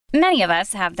Many of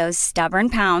us have those stubborn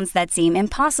pounds that seem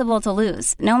impossible to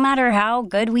lose, no matter how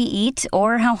good we eat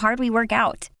or how hard we work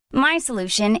out. My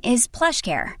solution is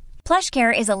PlushCare.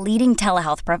 PlushCare is a leading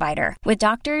telehealth provider with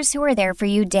doctors who are there for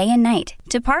you day and night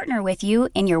to partner with you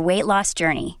in your weight loss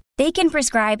journey. They can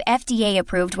prescribe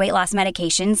FDA-approved weight loss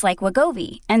medications like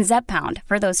Wegovy and Zepbound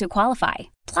for those who qualify.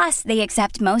 Plus, they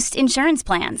accept most insurance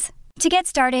plans. To get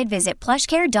started, visit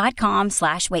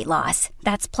plushcare.com/weightloss.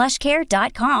 That's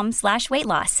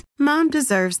plushcare.com/weightloss. Mom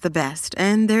deserves the best,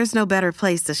 and there's no better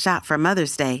place to shop for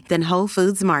Mother's Day than Whole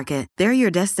Foods Market. They're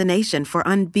your destination for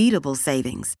unbeatable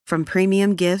savings, from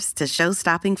premium gifts to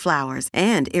show-stopping flowers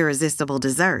and irresistible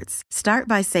desserts. Start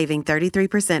by saving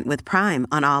 33% with Prime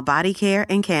on all body care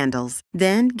and candles.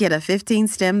 Then get a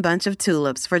 15-stem bunch of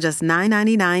tulips for just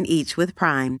 $9.99 each with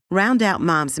Prime. Round out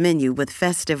Mom's menu with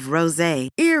festive rosé,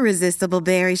 irresistible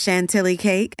berry chantilly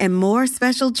cake, and more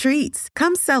special treats.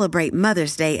 Come celebrate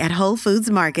Mother's Day at Whole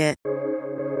Foods Market.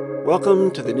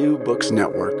 Welcome to the New Books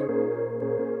Network.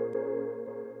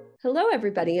 Hello,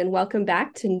 everybody, and welcome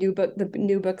back to the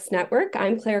New Books Network.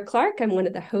 I'm Claire Clark. I'm one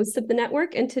of the hosts of the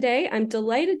network, and today I'm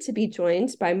delighted to be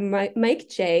joined by Mike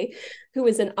Jay, who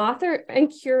is an author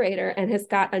and curator and has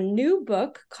got a new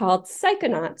book called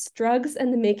Psychonauts, Drugs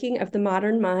and the Making of the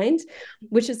Modern Mind,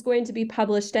 which is going to be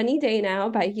published any day now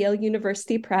by Yale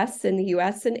University Press in the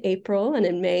US in April and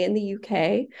in May in the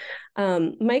UK.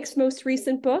 Mike's most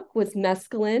recent book was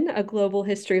Mescaline, A Global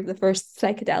History of the First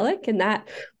Psychedelic, and that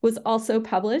was also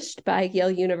published by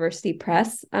Yale University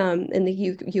Press in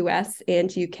the US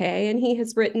and UK. And he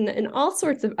has written in all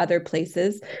sorts of other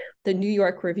places, the New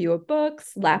York Review of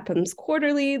Books, Lapham's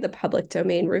Quarterly, the Public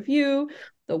Domain Review,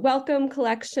 the Wellcome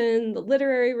Collection, the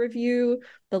Literary Review,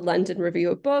 the London Review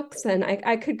of Books, and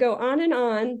I could go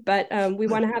on, but we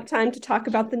want to have time to talk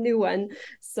about the new one.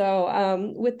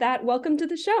 So with that, welcome to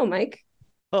the show, Mike.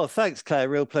 Oh, thanks, Claire.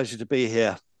 Real pleasure to be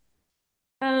here.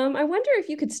 I wonder if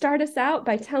you could start us out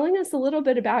by telling us a little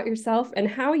bit about yourself and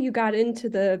how you got into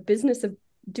the business of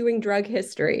doing drug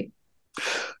history.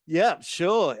 Yeah,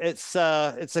 sure. It's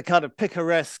a kind of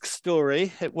picaresque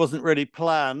story. It wasn't really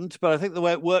planned, but I think the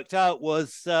way it worked out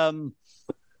was,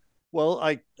 well,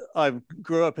 I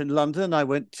grew up in London. I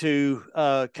went to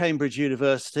Cambridge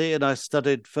University and I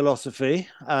studied philosophy.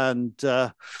 And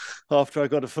after I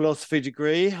got a philosophy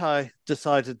degree, I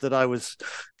decided that I was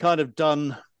kind of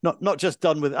done, not just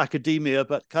done with academia,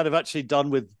 but kind of actually done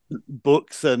with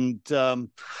books. And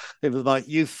with my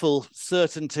youthful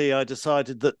certainty, I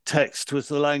decided that text was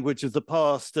the language of the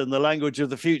past and the language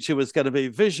of the future was going to be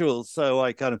visual. So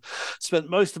I kind of spent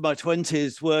most of my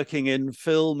 20s working in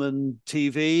film and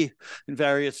TV in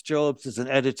various jobs as an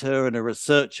editor and a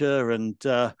researcher. And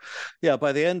by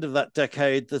the end of that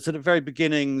decade, the sort of very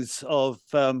beginnings of,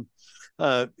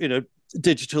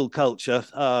 digital culture,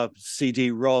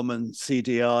 CD-ROM and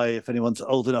CDI, if anyone's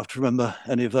old enough to remember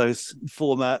any of those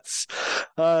formats.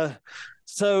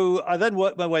 So I then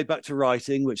worked my way back to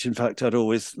writing, which in fact I'd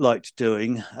always liked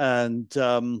doing. And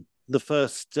the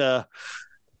first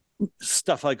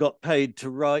stuff I got paid to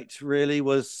write really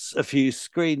was a few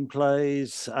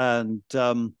screenplays and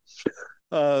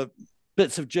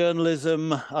bits of journalism,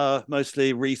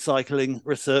 mostly recycling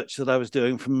research that I was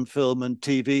doing from film and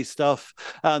TV stuff,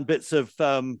 and bits of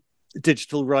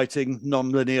digital writing,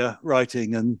 non-linear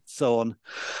writing, and so on.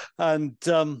 And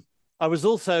I was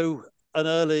also an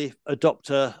early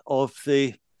adopter of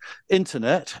the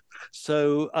internet.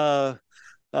 So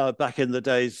back in the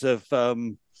days of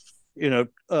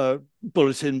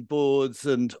bulletin boards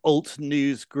and alt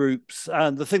news groups.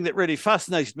 And the thing that really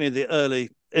fascinated me in the early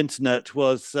internet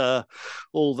was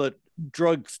all the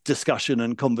drugs discussion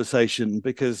and conversation,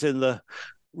 because in the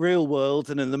real world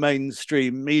and in the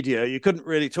mainstream media, you couldn't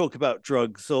really talk about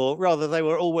drugs, or rather they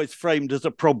were always framed as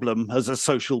a problem, as a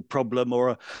social problem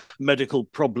or a medical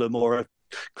problem or a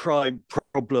crime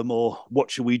problem, or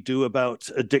what should we do about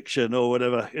addiction or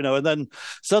whatever, and then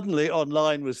suddenly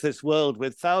online was this world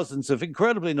with thousands of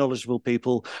incredibly knowledgeable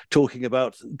people talking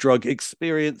about drug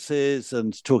experiences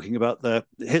and talking about their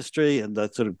history and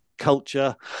their sort of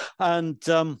culture. And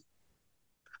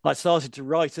I started to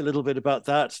write a little bit about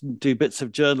that and do bits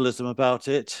of journalism about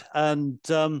it. And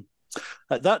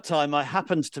at that time, I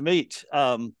happened to meet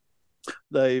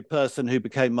the person who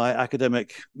became my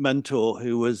academic mentor,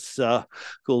 who was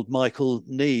called Michael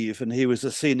Neve, and he was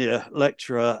a senior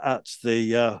lecturer at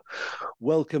the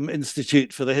Wellcome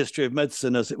Institute for the History of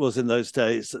Medicine, as it was in those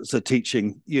days. It's a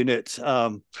teaching unit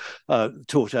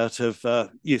taught out of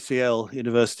UCL,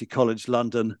 University College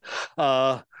London.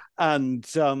 And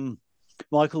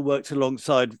Michael worked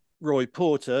alongside Roy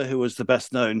Porter, who was the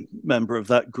best known member of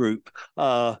that group.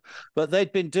 But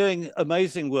they'd been doing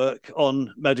amazing work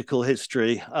on medical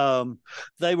history.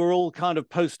 They were all kind of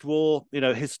post-war,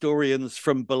 historians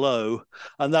from below.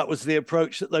 And that was the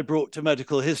approach that they brought to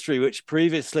medical history, which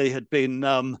previously had been,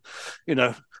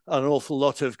 an awful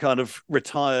lot of kind of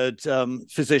retired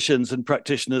physicians and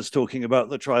practitioners talking about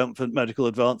the triumphant medical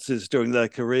advances during their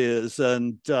careers.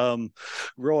 And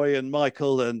Roy and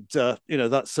Michael and,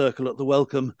 that circle at the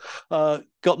Wellcome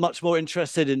got much more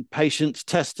interested in patient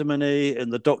testimony, in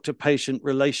the doctor-patient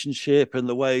relationship, and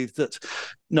the way that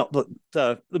not that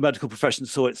the medical profession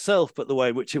saw itself, but the way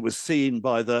in which it was seen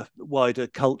by the wider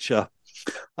culture.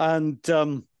 And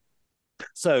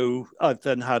so I've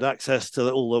then had access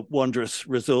to all the wondrous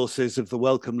resources of the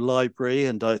Wellcome Library,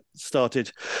 and I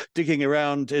started digging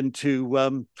around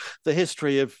into the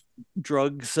history of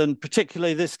drugs, and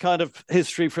particularly this kind of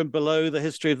history from below, the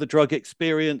history of the drug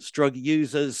experience, drug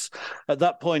users. At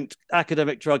that point,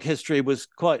 academic drug history was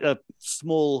quite a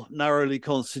small, narrowly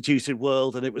constituted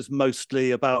world, and it was mostly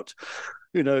about,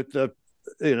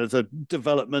 the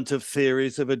development of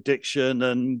theories of addiction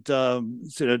and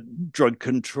drug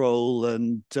control,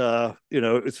 and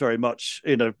it was very much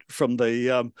from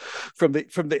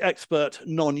the expert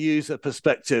non-user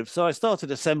perspective. So I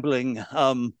started assembling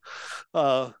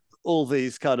all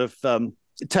these kind of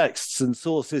texts and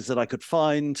sources that I could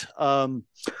find, and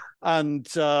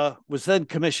was then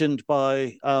commissioned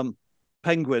by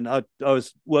Penguin. I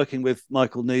was working with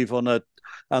Michael Neve on an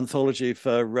anthology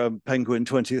for Penguin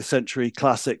 20th Century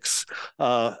Classics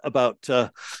about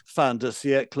fin de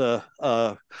siècle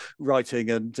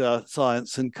writing and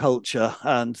science and culture,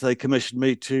 and they commissioned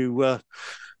me to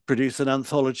produce an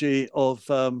anthology of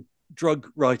drug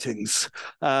writings.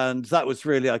 And that was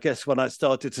really, I guess, when I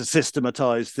started to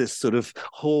systematize this sort of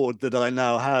hoard that I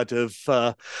now had of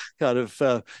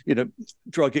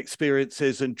drug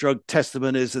experiences and drug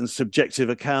testimonies and subjective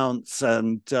accounts.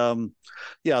 And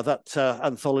that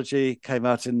anthology came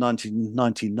out in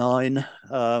 1999.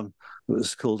 It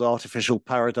was called Artificial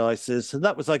Paradises. And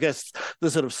that was, I guess,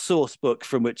 the sort of source book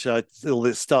from which all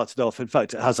this started off. In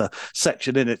fact, it has a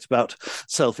section in it about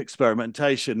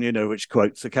self-experimentation, which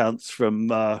quotes accounts from,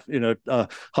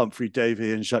 Humphrey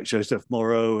Davy and Jacques-Joseph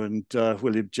Moreau and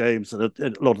William James and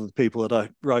a lot of the people that I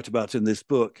write about in this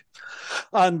book.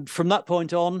 And from that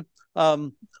point on,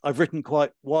 I've written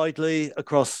quite widely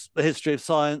across the history of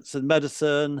science and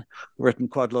medicine. I've written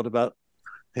quite a lot about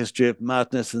history of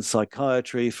madness and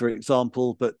psychiatry, for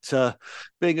example. But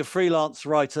being a freelance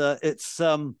writer, it's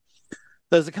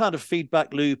there's a kind of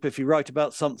feedback loop. If you write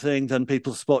about something, then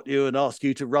people spot you and ask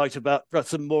you to write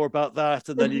some more about that,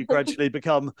 and then you gradually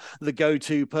become the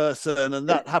go-to person. And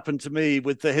that happened to me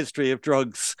with the history of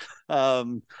drugs.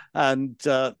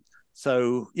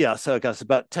 So I guess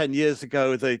about 10 years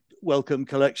ago, the Wellcome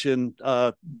Collection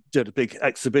did a big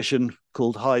exhibition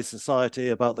called High Society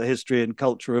about the history and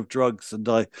culture of drugs, and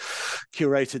I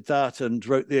curated that and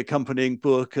wrote the accompanying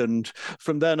book. And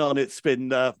from then on, it's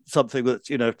been something that,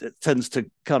 it tends to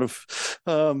kind of,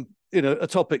 a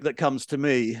topic that comes to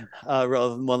me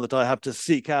rather than one that I have to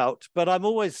seek out. But I'm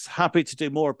always happy to do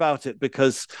more about it,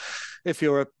 because if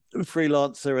you're a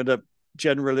freelancer and a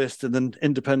generalist and an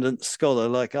independent scholar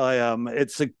like I am,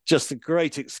 it's just a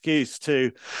great excuse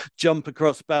to jump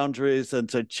across boundaries and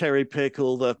to cherry pick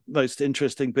all the most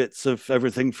interesting bits of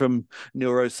everything from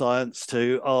neuroscience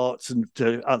to art and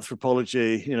to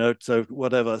anthropology, so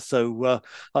whatever. So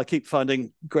I keep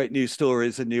finding great new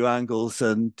stories and new angles,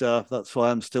 and that's why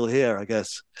I'm still here, I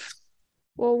guess.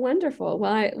 Well, wonderful.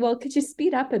 Well, could you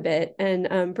speed up a bit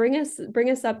and bring us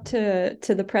up to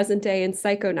the present day in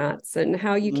Psychonauts and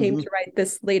how you came to write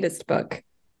this latest book?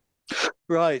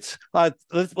 Right.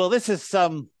 This is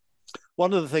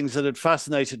one of the things that had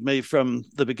fascinated me from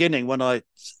the beginning when I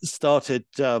started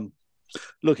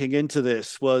looking into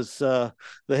this was the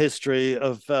history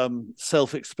of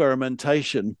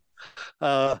self-experimentation.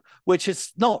 Which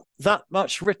is not that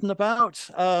much written about.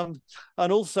 And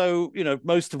also,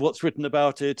 most of what's written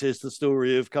about it is the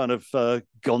story of kind of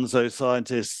gonzo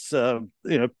scientists,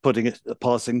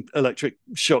 passing electric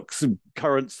shocks and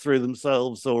currents through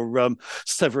themselves, or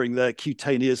severing their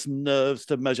cutaneous nerves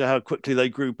to measure how quickly they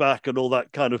grew back, and all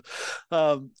that kind of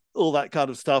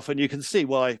stuff. And you can see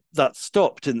why that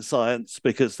stopped in science,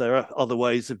 because there are other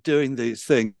ways of doing these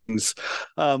things.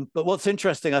 But what's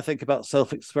interesting, I think, about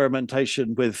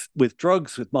self-experimentation with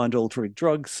drugs, with mind-altering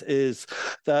drugs, is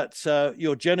that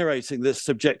you're generating this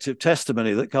subjective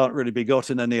testimony that can't really be got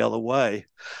in any other way.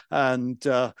 And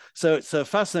so it's a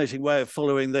fascinating way of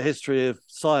following the history of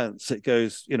science. it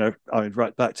goes,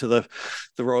 right back to the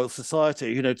Royal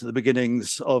Society, to the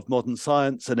beginnings of modern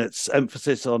science and its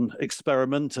emphasis on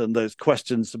experiment and those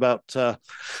questions about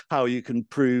how you can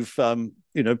prove,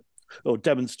 or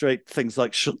demonstrate things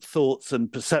like thoughts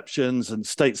and perceptions and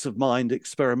states of mind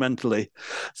experimentally.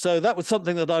 So that was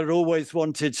something that I'd always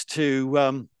wanted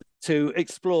to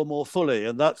explore more fully,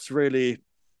 and that's really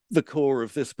the core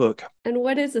of this book. And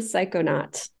what is a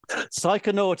psychonaut?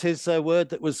 Psychonaut is a word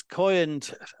that was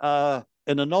coined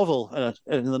in a novel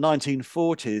in the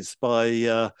 1940s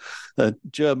by a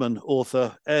German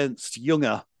author, Ernst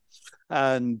Junger.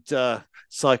 And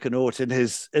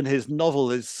psychonaut in his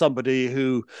novel is somebody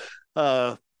who,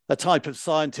 a type of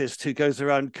scientist who goes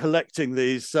around collecting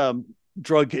these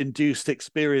drug-induced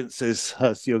experiences,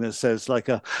 as Junger says, like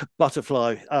a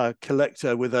butterfly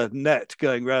collector with a net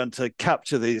going around to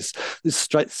capture these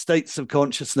states of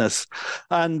consciousness.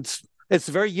 And it's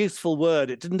a very useful word.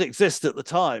 It didn't exist at the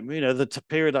time. The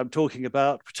period I'm talking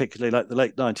about, particularly like the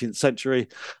late 19th century,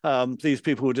 these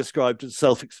people were described as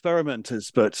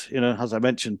self-experimenters. But, as I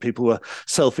mentioned, people were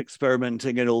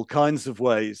self-experimenting in all kinds of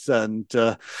ways. And,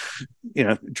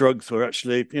 drugs were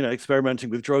actually, experimenting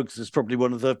with drugs is probably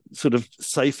one of the sort of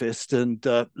safest and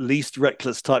least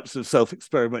reckless types of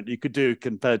self-experiment you could do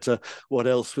compared to what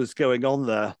else was going on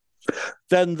there.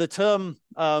 Then the term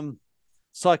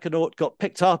psychonaut got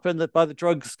picked up by the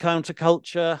drugs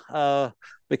counterculture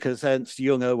because Ernst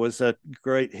Junger was a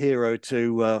great hero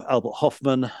to Albert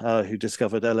Hofmann, who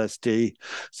discovered LSD.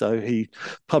 So he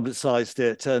publicized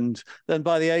it. And then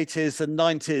by the 80s and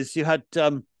 90s, you had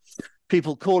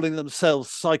people calling themselves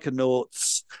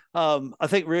psychonauts. I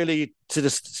think really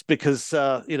because,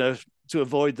 to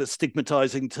avoid the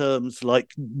stigmatizing terms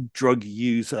like drug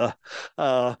user,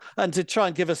 and to try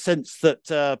and give a sense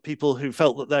that people who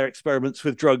felt that their experiments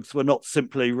with drugs were not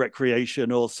simply recreation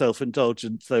or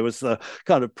self-indulgence. There was a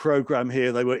kind of program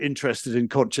here. They were interested in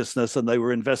consciousness and they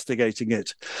were investigating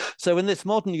it. So in this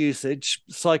modern usage,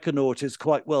 psychonaut is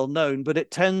quite well known, but it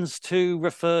tends to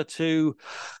refer to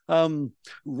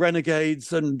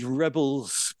renegades and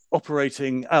rebels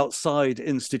operating outside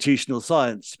institutional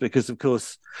science, because of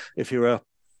course, if you're a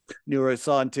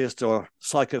neuroscientist or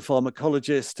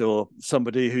psychopharmacologist or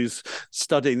somebody who's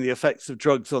studying the effects of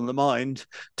drugs on the mind,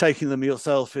 taking them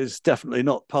yourself is definitely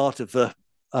not part of the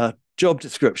job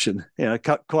description.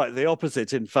 Quite the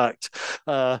opposite, in fact.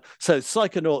 So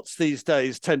psychonauts these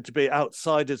days tend to be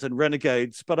outsiders and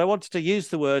renegades, but I wanted to use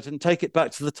the word and take it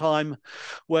back to the time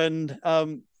when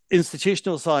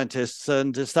institutional scientists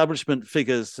and establishment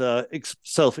figures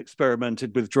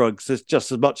self-experimented with drugs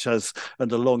just as much as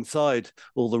and alongside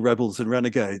all the rebels and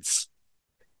renegades.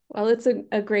 Well, it's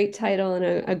a great title and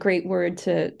a great word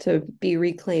to be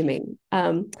reclaiming.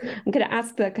 I'm going to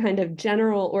ask the kind of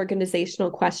general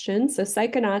organizational question. So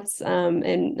Psychonauts,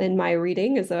 in my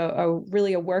reading, is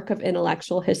really a work of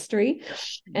intellectual history,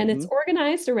 and it's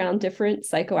organized around different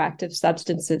psychoactive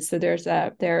substances. So there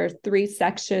are 3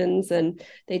 sections, and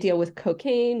they deal with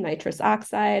cocaine, nitrous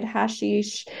oxide,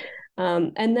 hashish,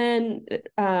 and then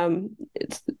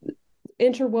it's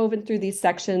interwoven through these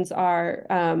sections are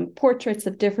portraits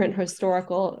of different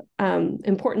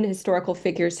important historical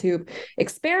figures who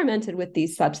experimented with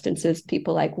these substances.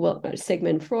 People like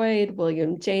Sigmund Freud,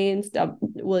 William James,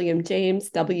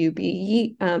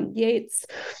 W.B. Yeats.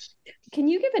 Can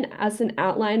you give us an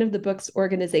outline of the book's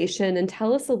organization and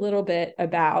tell us a little bit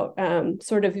about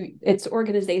sort of its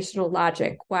organizational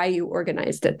logic, why you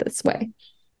organized it this way?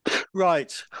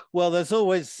 Right. Well, there's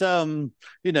always,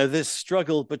 this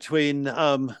struggle between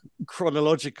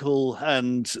chronological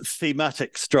and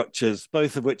thematic structures,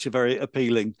 both of which are very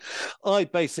appealing. I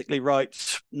basically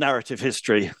write narrative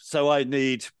history, so I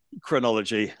need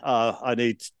chronology. I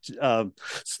need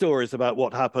stories about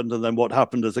what happened and then what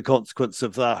happened as a consequence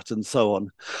of that and so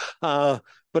on.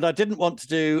 But I didn't want to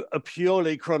do a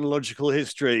purely chronological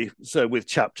history, so with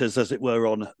chapters, as it were,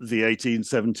 on the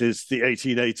 1870s, the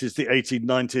 1880s, the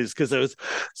 1890s, because there was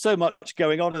so much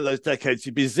going on in those decades,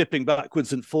 you'd be zipping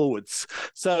backwards and forwards.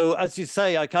 So, as you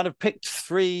say, I kind of picked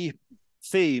 3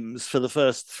 themes for the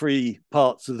first 3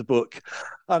 parts of the book,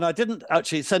 and I didn't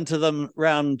actually center them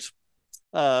around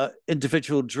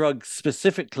individual drugs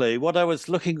specifically. What I was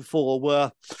looking for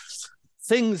were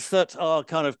things that are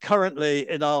kind of currently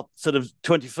in our sort of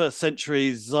 21st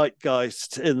century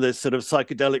zeitgeist, in this sort of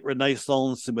psychedelic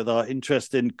renaissance and with our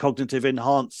interest in cognitive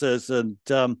enhancers. And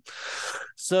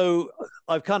so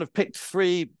I've kind of picked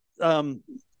 3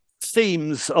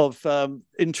 themes of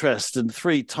interest and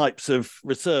 3 types of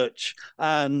research.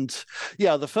 And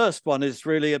yeah, the first one is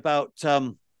really about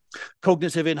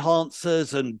cognitive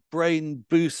enhancers and brain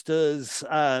boosters,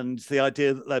 and the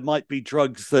idea that there might be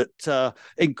drugs that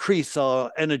increase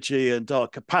our energy and our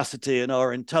capacity and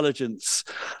our intelligence.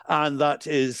 And that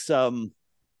is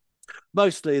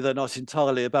mostly, they're not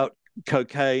entirely about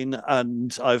cocaine.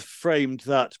 And I've framed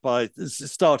that by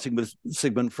starting with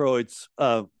Sigmund Freud's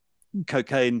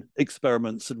cocaine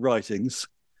experiments and writings.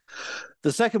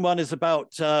 The second one is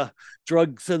about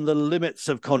drugs and the limits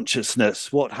of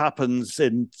consciousness, what happens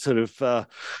in sort of,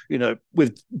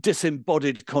 with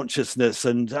disembodied consciousness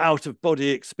and out-of-body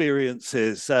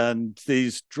experiences, and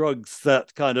these drugs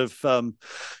that kind of,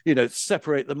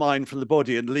 separate the mind from the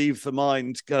body and leave the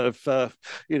mind kind of,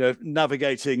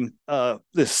 navigating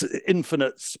this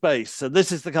infinite space. And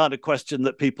this is the kind of question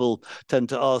that people tend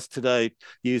to ask today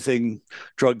using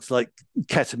drugs like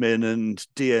ketamine and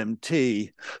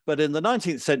DMT. But in the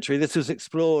 19th century, this was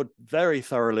explored very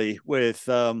thoroughly with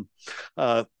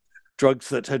drugs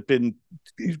that had been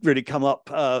really come up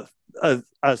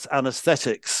as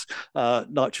anesthetics,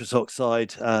 nitrous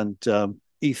oxide and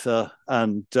ether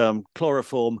and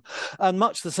chloroform, and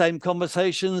much the same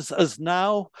conversations as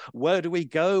now. Where do we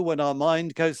go when our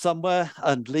mind goes somewhere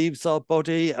and leaves our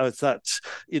body? Is that,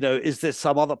 is there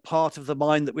some other part of the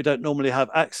mind that we don't normally have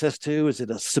access to? Is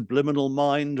it a subliminal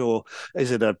mind, or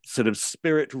is it a sort of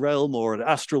spirit realm or an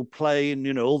astral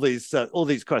plane? All these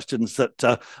questions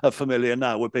that are familiar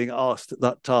now were being asked at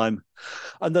that time.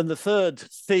 And then the third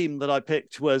theme that I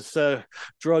picked was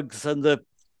drugs and the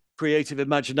creative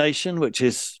imagination, which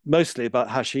is mostly about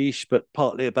hashish, but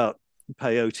partly about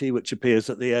peyote, which appears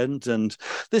at the end. And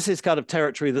this is kind of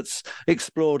territory that's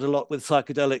explored a lot with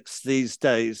psychedelics these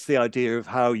days, the idea of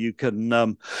how you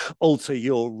can alter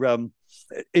your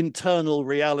internal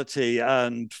reality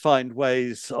and find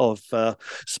ways of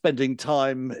spending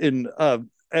time in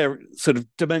sort of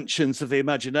dimensions of the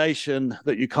imagination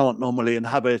that you can't normally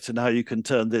inhabit, and how you can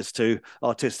turn this to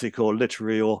artistic or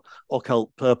literary or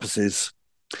occult purposes.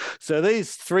 So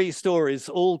these three stories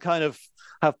all kind of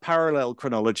have parallel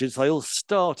chronologies. They all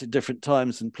start in different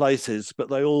times and places, but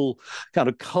they all kind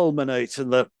of culminate in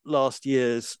the last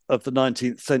years of the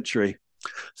 19th century.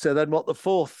 So then what the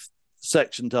fourth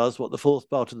section does, what the fourth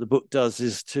part of the book does,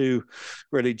 is to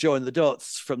really join the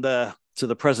dots from there to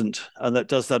the present. And that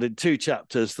does that in two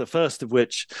chapters, the first of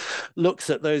which looks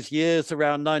at those years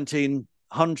around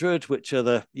 1900, which are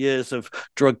the years of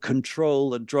drug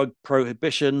control and drug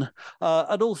prohibition,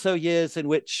 and also years in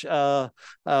which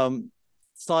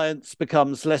science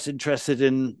becomes less interested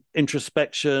in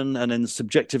introspection and in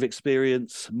subjective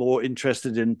experience, more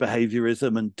interested in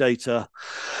behaviorism and data.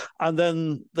 And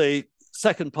then the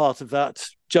second part of that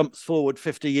jumps forward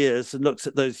 50 years and looks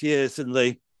at those years in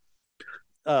the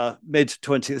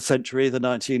mid-20th century, the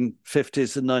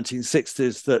 1950s and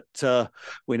 1960s, that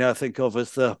we now think of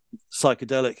as the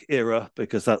psychedelic era,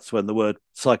 because that's when the word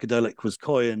psychedelic was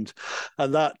coined.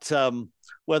 And that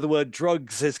where the word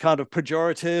drugs is kind of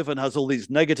pejorative and has all these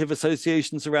negative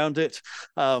associations around it,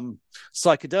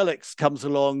 psychedelics comes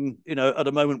along, at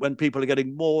a moment when people are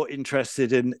getting more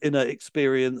interested in inner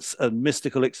experience and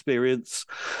mystical experience,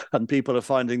 and people are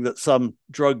finding that some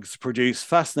drugs produce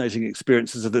fascinating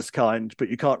experiences of this kind, but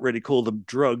you can't really call them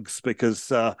drugs because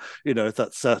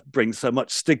that brings so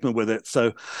much stigma with it.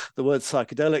 So the word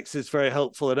psychedelics is very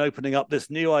helpful in opening up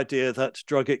this new idea that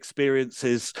drug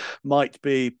experiences might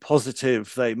be positive.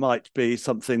 They might be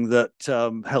something that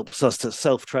helps us to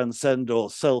self-transcend or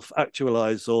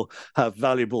self-actualize or have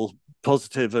valuable,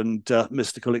 positive and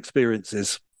mystical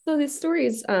experiences. So these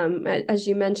stories, as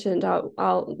you mentioned,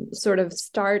 I'll sort of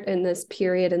start in this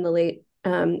period in the late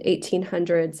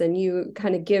 1800s, and you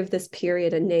kind of give this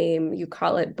period a name. You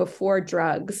call it before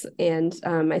drugs. And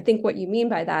I think what you mean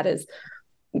by that is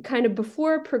kind of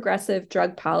before progressive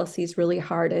drug policies really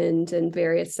hardened and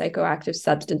various psychoactive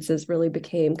substances really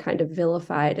became kind of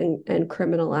vilified and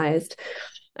criminalized.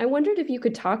 I wondered if you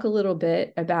could talk a little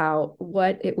bit about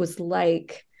what it was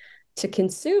like to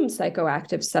consume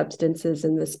psychoactive substances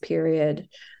in this period.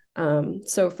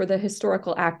 So for the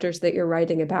historical actors that you're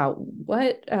writing about,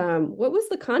 what was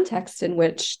the context in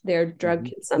which their drug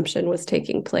consumption was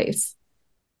taking place?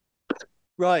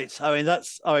 Right.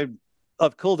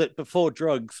 I've called it before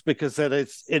drugs because it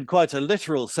is, in quite a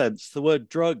literal sense, the word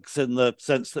drugs in the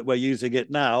sense that we're using it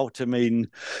now to mean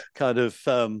kind of,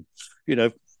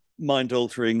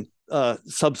 mind-altering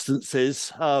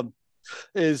substances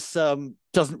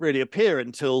doesn't really appear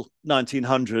until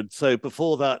 1900. So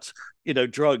before that,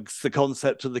 drugs, the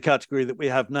concept of the category that we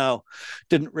have now,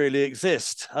 didn't really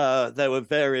exist. There were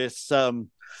various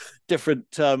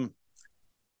different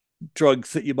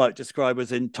drugs that you might describe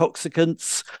as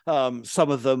intoxicants.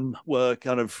 Some of them were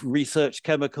kind of research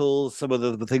chemicals. Some of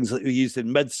them were things that were used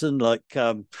in medicine, like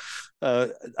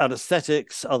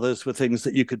anesthetics. Others were things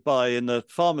that you could buy in a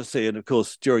pharmacy. And of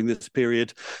course, during this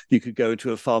period, you could go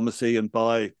into a pharmacy and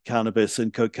buy cannabis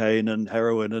and cocaine and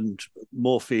heroin and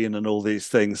morphine and all these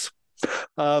things.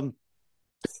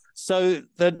 So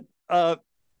then,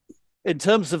 in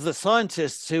terms of the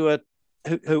scientists who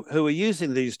are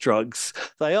using these drugs,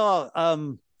 they are.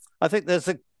 I think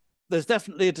there's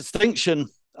definitely a distinction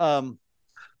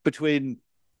between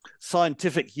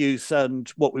scientific use and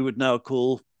what we would now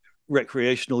call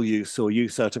recreational use or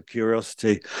use out of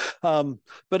curiosity.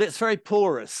 But it's very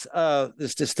porous,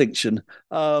 this distinction.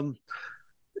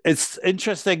 It's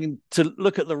interesting to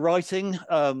look at the writing,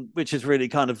 which is really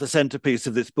kind of the centerpiece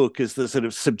of this book, is the sort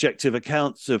of subjective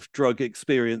accounts of drug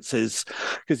experiences,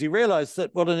 because you realize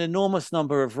that what an enormous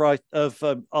number of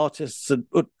artists and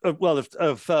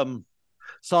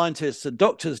scientists and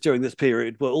doctors during this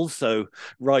period were also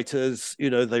writers.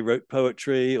 They wrote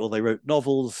poetry or they wrote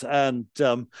novels. And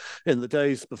in the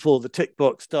days before the tick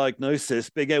box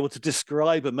diagnosis, being able to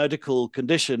describe a medical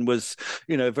condition was,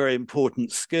 a very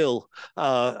important skill.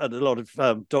 And a lot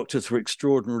of doctors were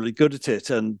extraordinarily good at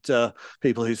it. And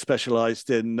people who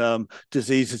specialized in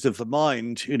diseases of the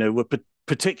mind, were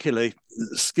particularly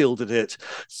skilled at it.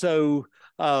 So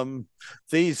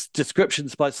these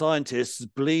descriptions by scientists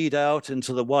bleed out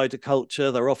into the wider culture.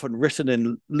 They're often written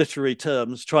in literary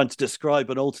terms. Trying to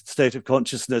describe an altered state of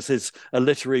consciousness is a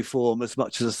literary form as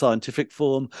much as a scientific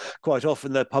form. Quite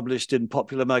often they're published in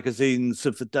popular magazines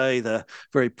of the day. They're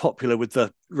very popular with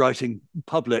the writing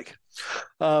public,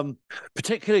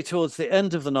 particularly towards the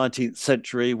end of the 19th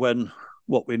century, when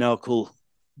what we now call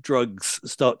drugs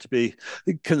start to be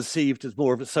conceived as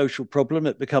more of a social problem.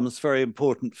 It becomes very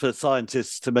important for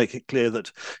scientists to make it clear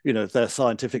that, their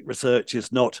scientific research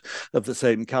is not of the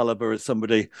same caliber as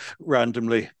somebody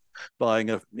randomly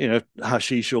buying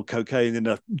hashish or cocaine in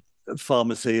a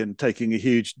pharmacy and taking a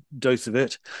huge dose of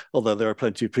it, although there are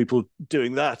plenty of people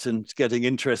doing that and getting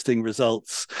interesting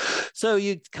results. So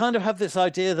you kind of have this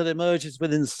idea that emerges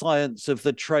within science of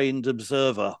the trained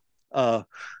observer,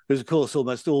 who's of course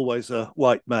almost always a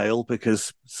white male,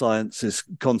 because science is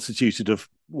constituted of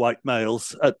white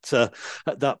males at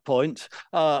that point,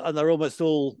 and they're almost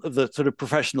all of the sort of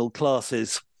professional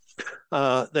classes.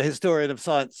 The historian of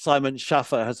science Simon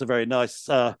Schaffer has a very nice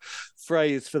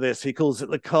phrase for this. He calls it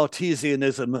the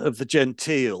Cartesianism of the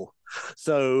genteel.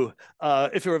 So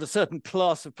if you're of a certain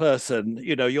class of person,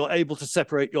 you're able to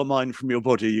separate your mind from your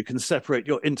body. You can separate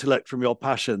your intellect from your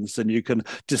passions, and you can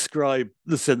describe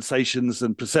the sensations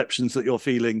and perceptions that you're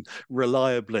feeling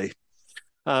reliably.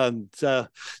 And so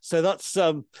that's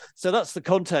the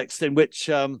context in which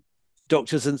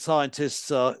doctors and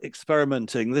scientists are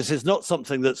experimenting. This is not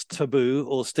something that's taboo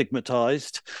or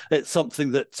stigmatized. It's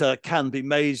something that can be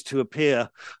made to appear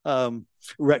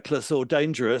reckless or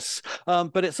dangerous,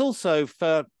 but it's also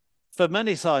for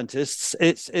many scientists,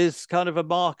 it is kind of a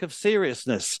mark of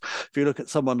seriousness. If you look at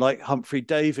someone like Humphrey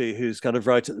Davy, who's kind of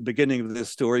right at the beginning of this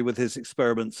story with his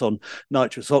experiments on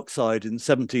nitrous oxide in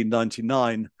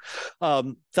 1799,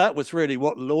 that was really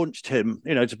what launched him,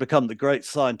 to become the great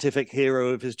scientific hero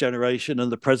of his generation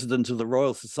and the president of the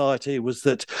Royal Society, was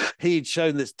that he'd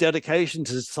shown this dedication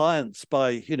to science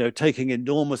by, taking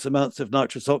enormous amounts of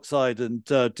nitrous oxide and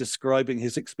describing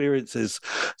his experiences.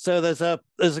 So there's a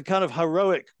kind of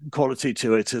heroic quality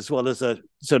to it, as well as a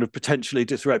sort of potentially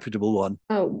disreputable one.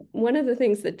 Oh, one of the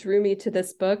things that drew me to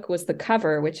this book was the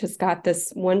cover, which has got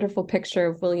this wonderful picture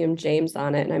of William James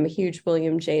on it. And I'm a huge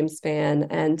William James fan.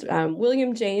 And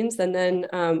William James and then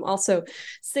also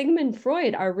Sigmund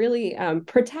Freud are really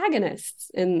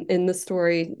protagonists in the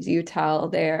story you tell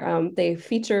there. They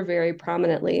feature very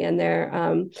prominently, and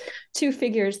they're two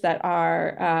figures that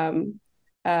are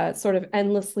sort of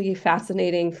endlessly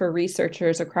fascinating for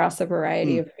researchers across a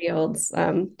variety of fields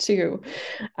too.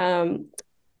 But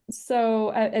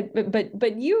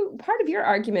you, part of your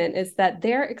argument is that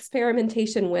their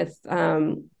experimentation with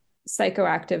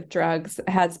psychoactive drugs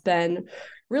has been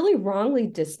really wrongly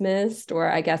dismissed, or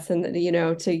I guess,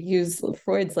 to use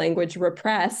Freud's language,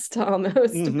 repressed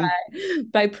almost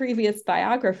by previous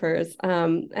biographers.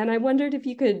 And I wondered if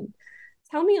you could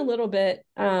tell me a little bit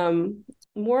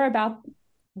more about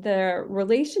the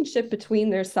relationship between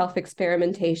their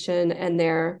self-experimentation and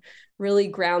their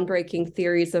really groundbreaking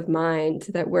theories of mind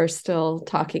that we're still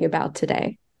talking about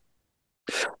today.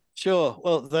 Sure.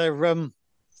 Well, they're,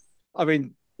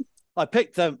 I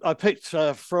picked them. I picked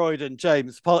Freud and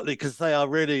James partly because they are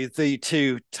really the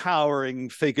two towering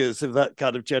figures of that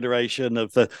kind of generation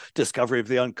of the discovery of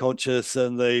the unconscious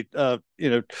and the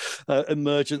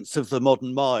emergence of the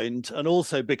modern mind, and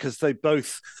also because they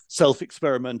both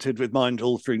self-experimented with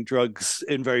mind-altering drugs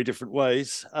in very different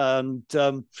ways. And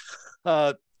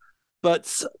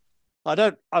but I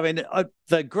don't. I mean,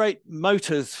 they're great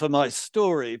motors for my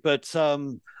story, but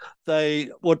the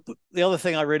other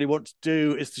thing I really want to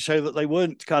do is to show that they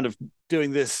weren't kind of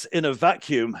doing this in a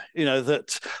vacuum.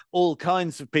 That all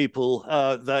kinds of people,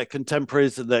 their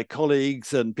contemporaries and their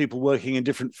colleagues, and people working in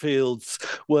different fields,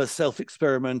 were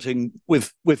self-experimenting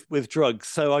with drugs.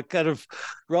 So I kind of,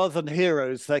 rather than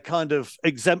heroes, they're kind of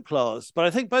exemplars. But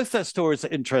I think both their stories are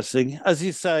interesting, as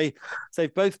you say.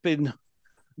 They've both been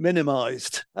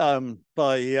minimized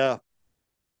by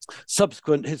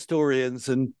subsequent historians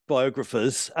and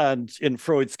biographers, and in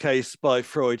Freud's case by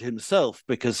Freud himself,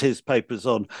 because his papers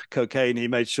on cocaine, he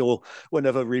made sure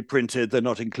whenever reprinted, they're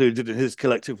not included in his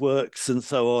collective works and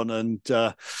so on. And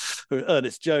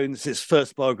Ernest Jones, his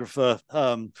first biographer,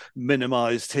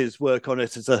 minimized his work on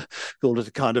it called it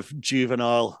a kind of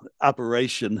juvenile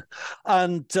aberration.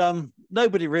 And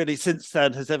nobody really since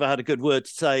then has ever had a good word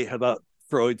to say about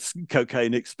Freud's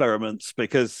cocaine experiments,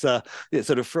 because it's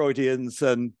sort of Freudians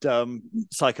and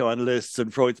psychoanalysts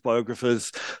and Freud's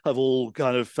biographers have all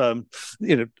kind of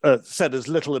said as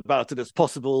little about it as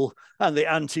possible, and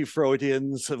the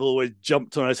anti-Freudians have always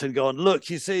jumped on it and gone, look,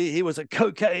 you see, he was a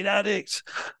cocaine addict.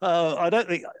 I don't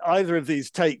think either of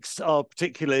these takes are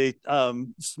particularly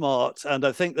smart, and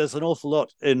I think there's an awful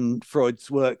lot in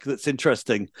Freud's work that's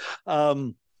interesting.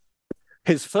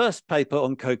 His first paper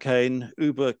on cocaine,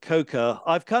 Über Coca,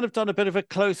 I've kind of done a bit of a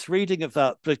close reading of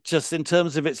that, but just in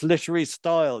terms of its literary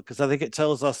style, because I think it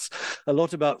tells us a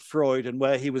lot about Freud and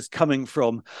where he was coming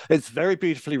from. It's very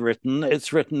beautifully written.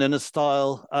 It's written in a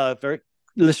style, very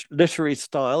literary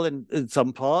style in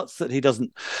some parts that he doesn't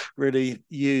really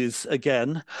use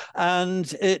again,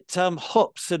 and it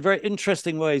hops in very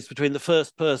interesting ways between the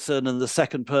first person and the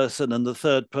second person and the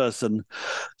third person.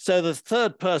 So the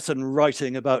third person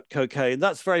writing about cocaine,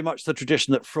 that's very much the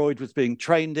tradition that Freud was being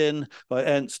trained in by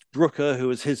Ernst Brucker, who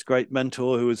was his great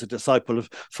mentor, who was a disciple of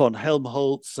von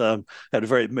Helmholtz, had a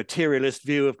very materialist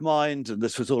view of mind, and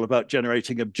this was all about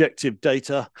generating objective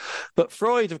data. But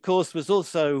Freud, of course, was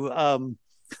also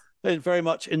very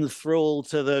much enthralled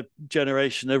to the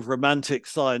generation of romantic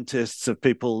scientists, of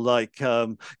people like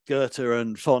Goethe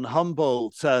and von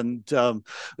Humboldt. And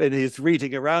in his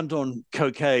reading around on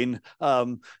cocaine,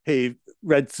 he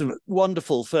read some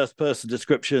wonderful first-person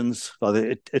descriptions by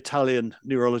the Italian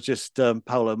neurologist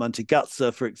Paolo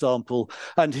Mantegazza, for example,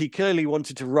 and he clearly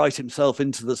wanted to write himself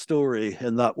into the story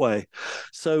in that way.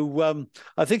 So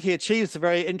I think he achieves a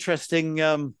very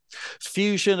interesting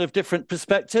fusion of different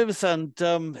perspectives, and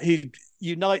he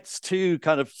unites two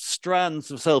kind of strands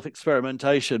of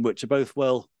self-experimentation, which are both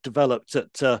well developed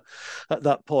at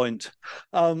that point.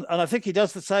 And I think he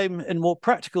does the same in more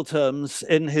practical terms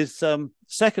in his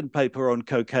second paper on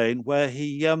cocaine, where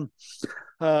he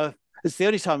it's the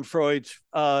only time Freud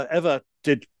ever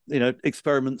did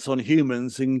experiments on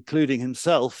humans, including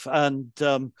himself, and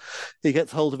he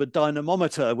gets hold of a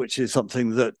dynamometer, which is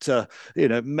something that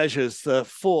measures the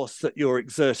force that you're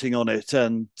exerting on it,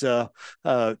 and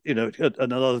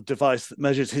another device that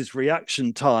measures his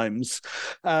reaction times,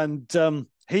 and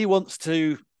he wants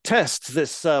to test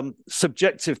this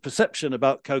subjective perception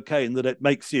about cocaine, that it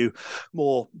makes you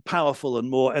more powerful and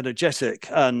more energetic,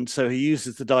 and so he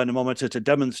uses the dynamometer to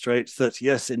demonstrate that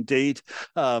yes, indeed,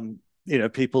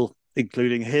 people,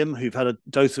 including him, who've had a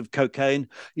dose of cocaine,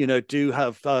 do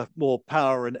have more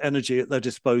power and energy at their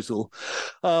disposal.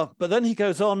 But then he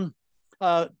goes on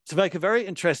to make a very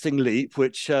interesting leap,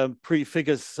 which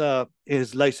prefigures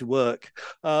his later work,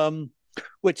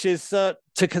 which is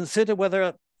to consider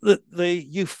whether the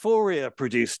euphoria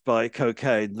produced by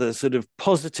cocaine, the sort of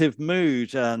positive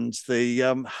mood and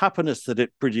the happiness that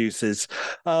it produces,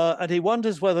 and he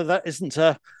wonders whether that isn't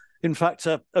in fact,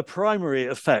 a primary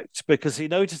effect, because he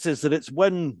notices that it's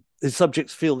when his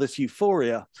subjects feel this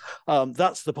euphoria,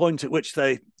 that's the point at which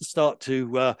they start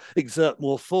to exert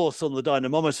more force on the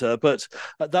dynamometer. But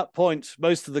at that point,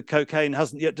 most of the cocaine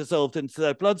hasn't yet dissolved into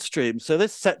their bloodstream. So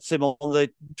this sets him on the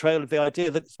trail of the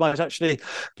idea that this might actually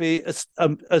be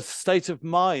a state of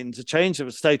mind, a change of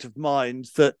a state of mind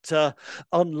that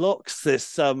unlocks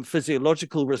this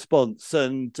physiological response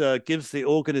and gives the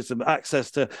organism access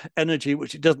to energy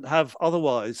which it doesn't have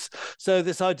otherwise. So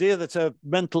this idea that a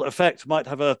mental effect might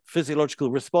have a physiological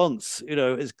response,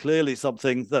 is clearly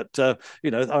something that,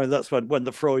 that's when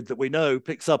the Freud that we know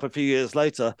picks up a few years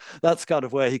later. That's kind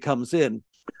of where he comes in.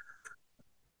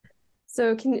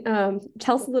 So can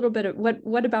tell us a little bit of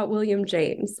what about William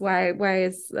James? Why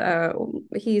is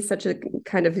he such a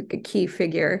kind of a key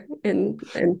figure in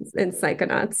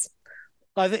Psychonauts?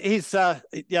 I think he's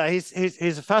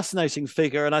a fascinating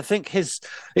figure, and I think his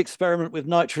experiment with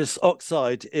nitrous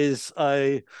oxide is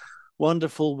a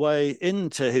wonderful way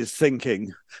into his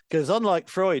thinking, because unlike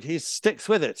Freud, he sticks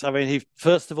with it. I mean, he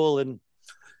first of all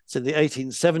it's in the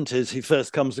 1870s, he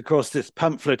first comes across this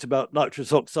pamphlet about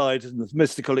nitrous oxide and the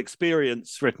mystical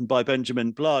experience written by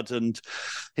Benjamin Blood, and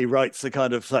he writes a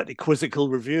kind of slightly quizzical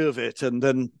review of it. And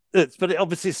then but it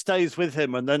obviously stays with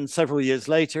him. And then several years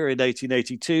later, in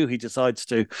 1882, he decides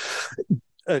to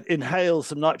inhale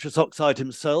some nitrous oxide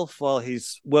himself while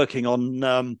he's working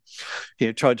on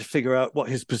trying to figure out what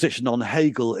his position on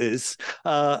Hegel is,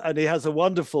 and he has a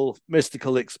wonderful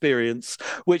mystical experience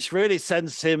which really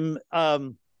sends him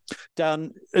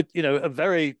down a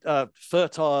very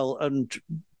fertile and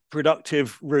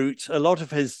productive route. A lot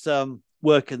of his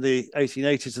work in the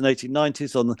 1880s and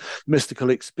 1890s on the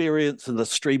mystical experience and the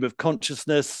stream of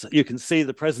consciousness, you can see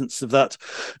the presence of that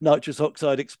nitrous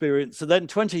oxide experience. And then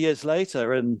 20 years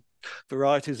later, in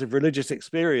Varieties of Religious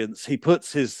Experience, he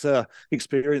puts his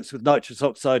experience with nitrous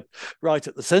oxide right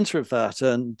at the center of that.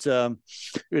 And,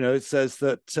 it says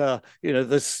that,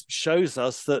 this shows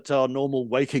us that our normal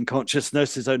waking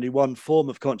consciousness is only one form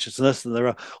of consciousness, and there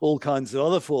are all kinds of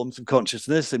other forms of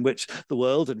consciousness in which the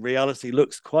world and reality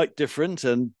looks quite different.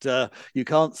 And you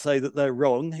can't say that they're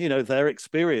wrong. Their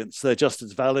experience, they're just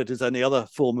as valid as any other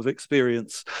form of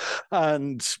experience.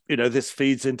 And, this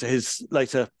feeds into his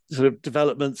later sort of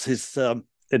developments, his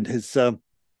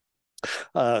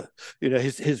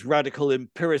radical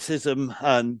empiricism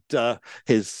and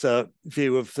his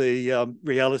view of the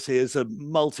reality as a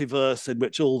multiverse in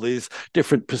which all these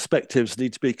different perspectives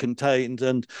need to be contained.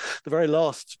 And the very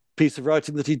last piece of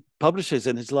writing that he publishes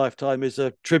in his lifetime is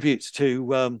a tribute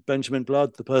to Benjamin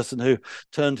Blood, the person who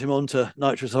turned him on to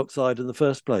nitrous oxide in the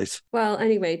first place. Well,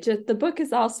 anyway, the book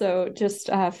is also just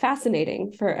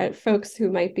fascinating for folks who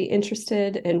might be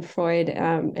interested in Freud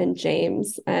and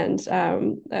James. And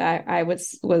I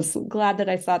was glad that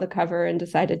I saw the cover and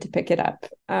decided to pick it up.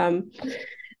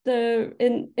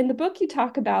 In the book, you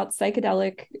talk about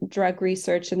psychedelic drug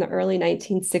research in the early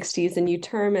 1960s, and you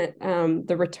term it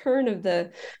the return of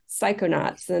the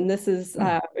psychonauts. And this is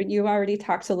you already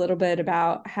talked a little bit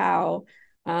about how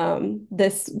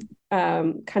this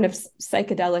kind of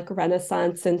psychedelic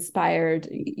renaissance inspired,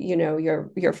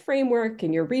 your framework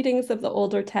and your readings of the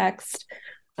older text.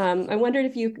 I wondered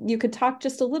if you could talk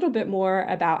just a little bit more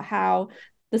about how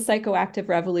the psychoactive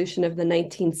revolution of the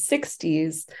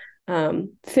 1960s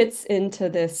fits into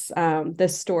this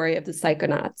story of the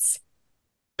Psychonauts.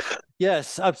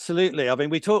 Yes, absolutely. I mean,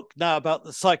 we talk now about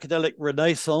the psychedelic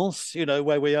renaissance,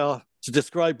 where we are, to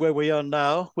describe where we are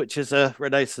now, which is a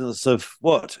renaissance of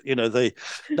what, the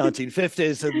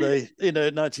 1950s and the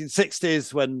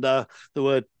 1960s, when the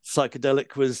word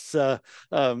psychedelic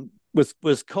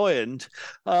was coined.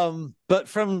 But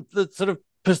from the sort of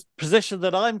position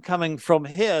that I'm coming from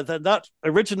here, then that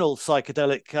original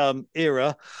psychedelic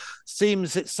era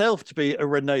seems itself to be a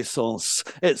renaissance.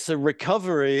 It's a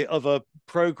recovery of a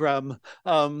program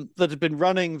that had been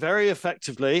running very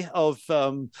effectively of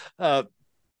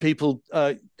people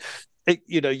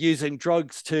using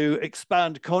drugs to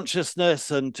expand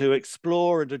consciousness and to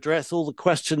explore and address all the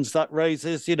questions that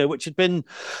raises, which had been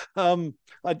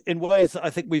in ways that I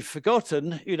think we've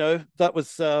forgotten. That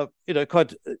was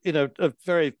quite a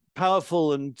very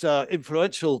powerful and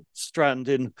influential strand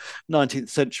in 19th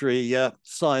century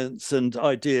science and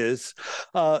ideas,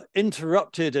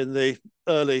 interrupted in the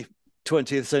early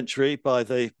 20th century by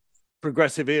the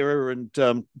progressive era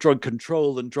and drug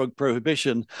control and drug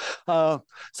prohibition. So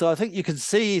I think you can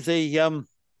see the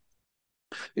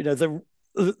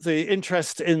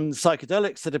interest in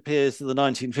psychedelics that appears in the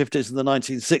 1950s and the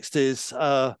 1960s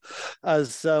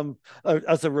as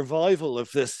a revival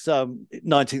of this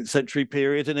 19th century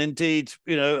period, and indeed,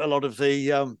 a lot of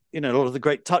the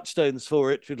great touchstones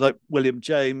for it, like William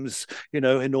James,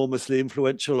 enormously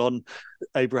influential on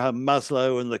Abraham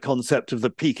Maslow and the concept of the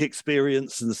peak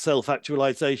experience and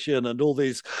self-actualization and all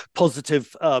these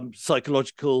positive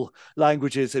psychological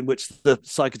languages in which the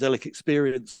psychedelic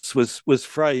experience was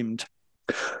framed.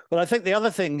 But I think the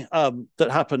other thing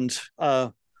that happened,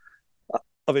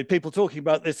 people talking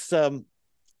about this,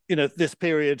 this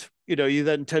period, you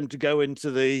then tend to go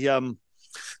into the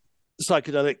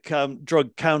psychedelic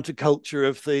drug counterculture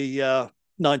of the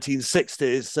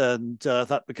 1960s, and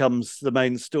that becomes the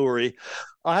main story.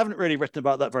 I haven't really written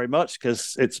about that very much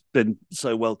because it's been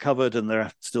so well covered, and there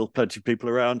are still plenty of people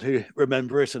around who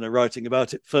remember it and are writing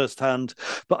about it firsthand.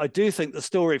 But I do think the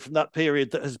story from that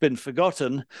period that has been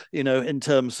forgotten, in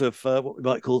terms of what we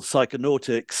might call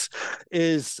psychonautics,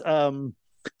 is the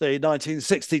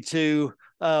 1962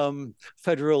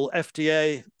 federal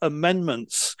FDA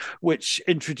amendments, which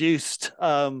introduced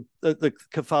the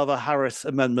Kefauver-Harris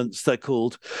amendments, they're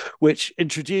called, which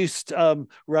introduced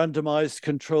randomized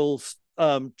controls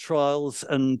trials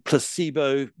and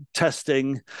placebo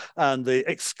testing and the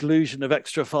exclusion of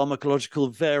extra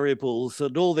pharmacological variables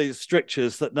and all these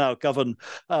strictures that now govern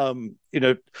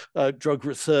drug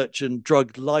research and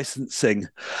drug licensing.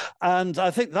 And I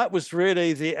think that was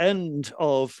really the end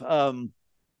of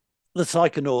the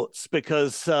Psychonauts,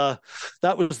 because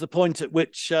that was the point at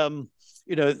which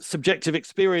subjective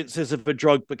experiences of a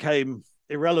drug became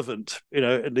irrelevant,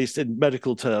 at least in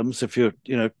medical terms, if you're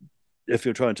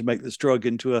trying to make this drug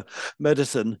into a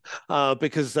medicine,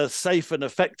 because a safe and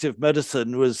effective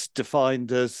medicine was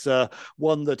defined as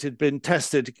one that had been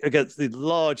tested against the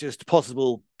largest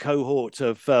possible cohort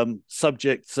of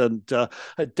subjects and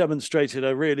had demonstrated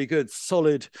a really good,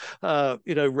 solid,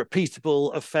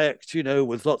 repeatable effect,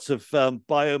 with lots of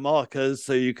biomarkers,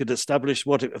 so you could establish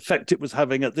what effect it was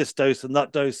having at this dose and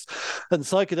that dose. And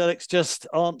psychedelics just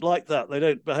aren't like that. They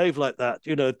don't behave like that.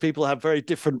 People have very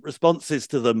different responses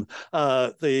to them.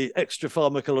 The extra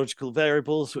pharmacological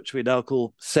variables, which we now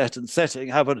call set and setting,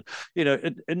 have an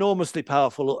enormously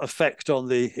powerful effect on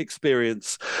the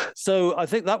experience. So I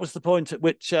think that was the point at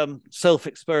which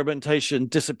self-experimentation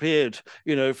disappeared,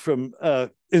 from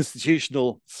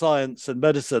institutional science and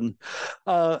medicine.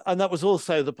 And that was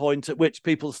also the point at which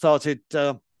people started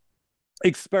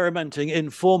experimenting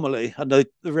informally. And the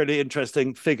really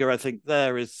interesting figure, I think,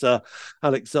 there is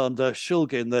Alexander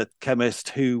Shulgin, the chemist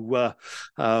who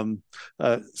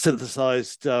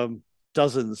synthesized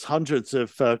hundreds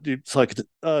of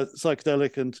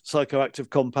psychedelic and psychoactive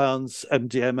compounds,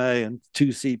 MDMA and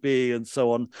 2CB and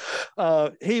so on.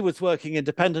 He was working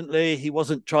independently. He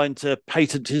wasn't trying to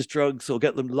patent his drugs or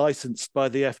get them licensed by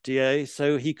the FDA,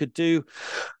 so he could do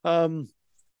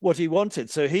what he wanted.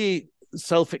 So he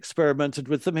self-experimented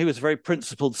with them. He was a very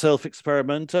principled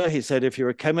self-experimenter. He said, if you're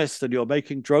a chemist and you're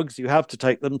making drugs, you have to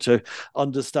take them to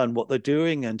understand what they're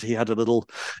doing. And he had a little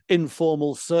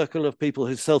informal circle of people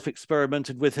who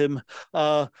self-experimented with him.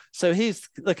 So he's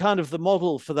the kind of the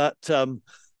model for that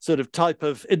sort of type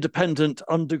of independent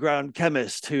underground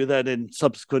chemist who then in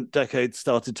subsequent decades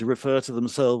started to refer to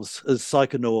themselves as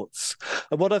psychonauts.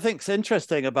 And what I think is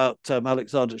interesting about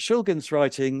Alexander Shulgin's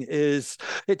writing is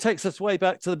it takes us way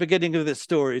back to the beginning of this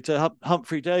story, to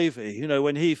Humphrey Davy.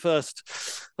 When he first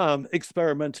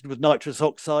experimented with nitrous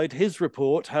oxide, his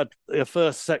report had a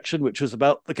first section which was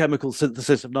about the chemical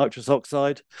synthesis of nitrous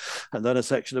oxide, and then a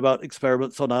section about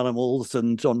experiments on animals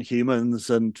and on humans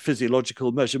and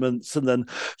physiological measurements, and then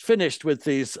finished with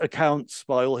these accounts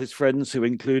by all his friends, who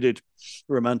included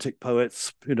romantic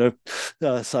poets,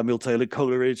 Samuel Taylor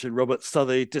Coleridge and Robert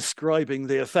Southey, describing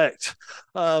the effect.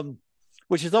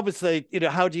 Which is obviously,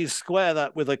 how do you square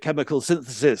that with a chemical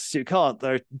synthesis? You can't.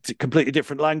 They're completely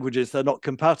different languages. They're not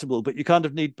compatible, but you kind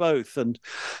of need both. And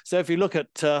so if you look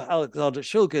at Alexander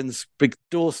Shulgin's big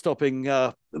door-stopping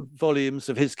volumes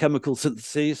of his chemical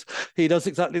syntheses, he does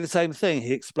exactly the same thing.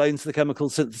 He explains the chemical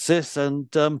synthesis,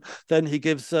 and then he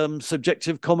gives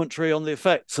subjective commentary on the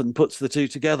effects and puts the two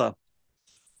together.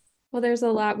 Well, there's a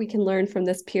lot we can learn from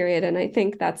this period, and I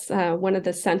think that's one of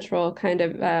the central kind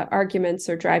of arguments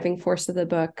or driving force of the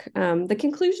book. The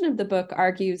conclusion of the book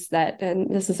argues that,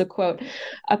 and this is a quote,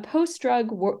 a post-drug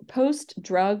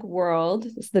world,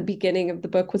 the beginning of the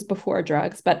book was before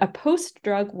drugs, but a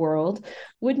post-drug world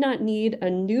would not need a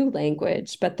new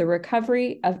language, but the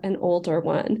recovery of an older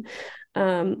one.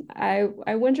 I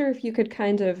wonder if you could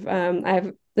kind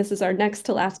of, this is our next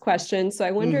to last question. So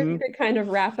I wonder if you could kind of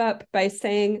wrap up by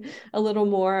saying a little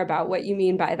more about what you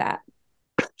mean by that.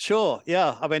 Sure.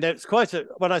 Yeah. I mean,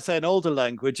 when I say an older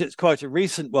language, it's quite a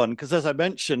recent one, because as I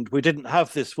mentioned, we didn't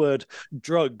have this word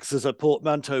drugs as a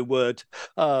portmanteau word.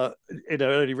 It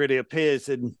only really appears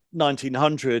in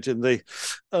 1900, in the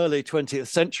early 20th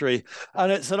century.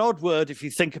 And it's an odd word if you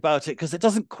think about it, because it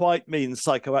doesn't quite mean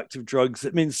psychoactive drugs.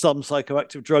 It means some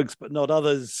psychoactive drugs, but not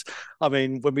others. I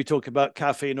mean, when we talk about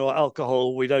caffeine or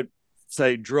alcohol, we don't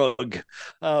say drug.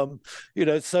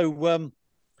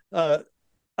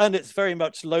 And it's very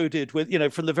much loaded with,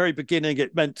 from the very beginning,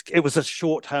 it meant it was a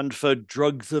shorthand for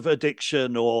drugs of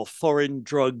addiction or foreign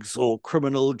drugs or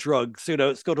criminal drugs.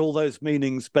 It's got all those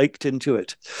meanings baked into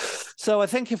it. So I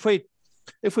think if we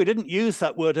if we didn't use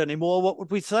that word anymore, what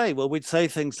would we say? Well, we'd say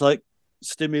things like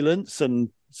stimulants and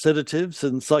sedatives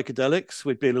and psychedelics.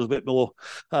 We'd be a little bit more,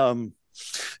 you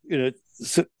know,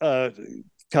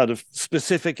 kind of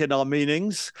specific in our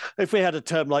meanings. If we had a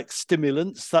term like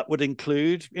stimulants, that would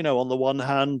include, you know, on the one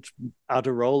hand,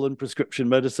 Adderall and prescription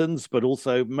medicines, but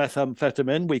also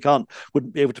methamphetamine.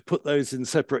 Wouldn't be able to put those in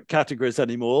separate categories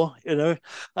anymore. You know,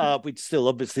 we'd still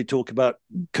obviously talk about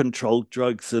controlled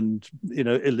drugs and, you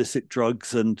know, illicit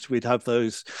drugs, and we'd have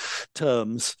those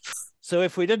terms. So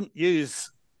if we didn't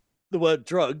use the word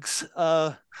drugs,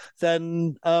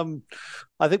 then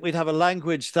I think we'd have a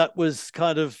language that was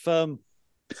kind of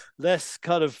less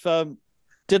kind of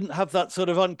didn't have that sort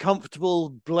of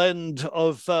uncomfortable blend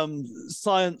of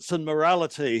science and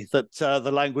morality that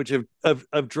the language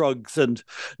of drugs and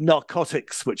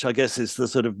narcotics, which I guess is the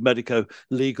sort of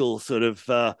medico-legal sort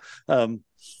of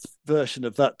version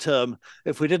of that term.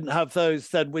 If we didn't have those,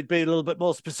 then we'd be a little bit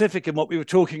more specific in what we were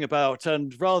talking about.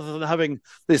 And rather than having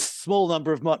this small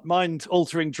number of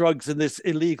mind-altering drugs in this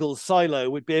illegal silo,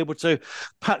 we'd be able to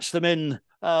patch them in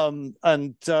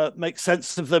and make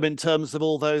sense of them in terms of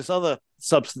all those other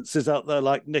substances out there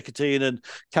like nicotine and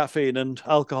caffeine and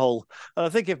alcohol. And I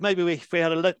think if we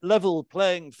had a level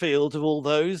playing field of all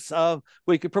those,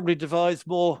 we could probably devise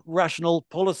more rational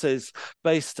policies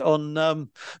based on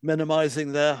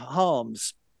minimizing their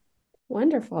harms.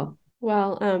 Wonderful.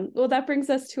 Well, that brings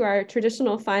us to our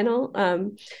traditional final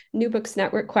New Books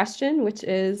Network question, which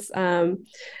is,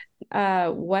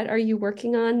 what are you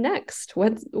working on next?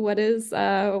 What's the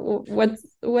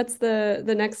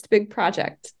next big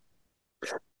project?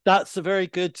 That's a very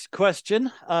good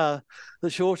question. The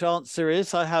short answer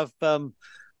is I have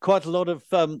quite a lot of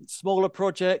smaller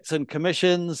projects and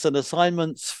commissions and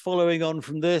assignments following on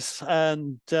from this,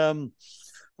 and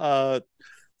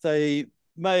they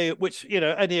may, which, you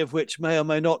know, any of which may or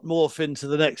may not morph into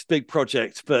the next big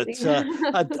project. But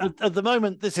at the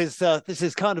moment, this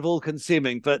is kind of all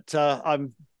consuming. But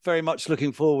I'm very much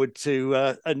looking forward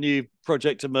to a new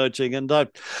project emerging, and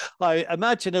I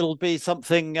imagine it'll be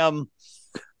something.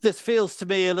 This feels to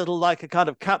me a little like a kind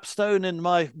of capstone in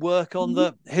my work on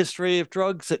the history of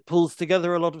drugs. It pulls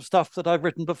together a lot of stuff that I've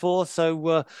written before.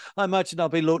 So I imagine I'll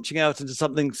be launching out into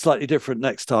something slightly different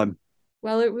next time.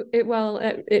 Well, it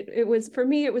was, for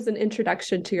me, it was an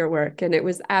introduction to your work, and it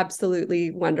was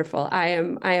absolutely wonderful. I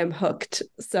am hooked.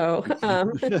 So,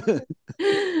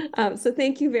 so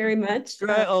thank you very much.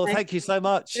 Great. Thank you so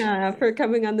much for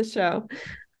coming on the show.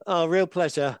 Oh, real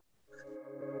pleasure.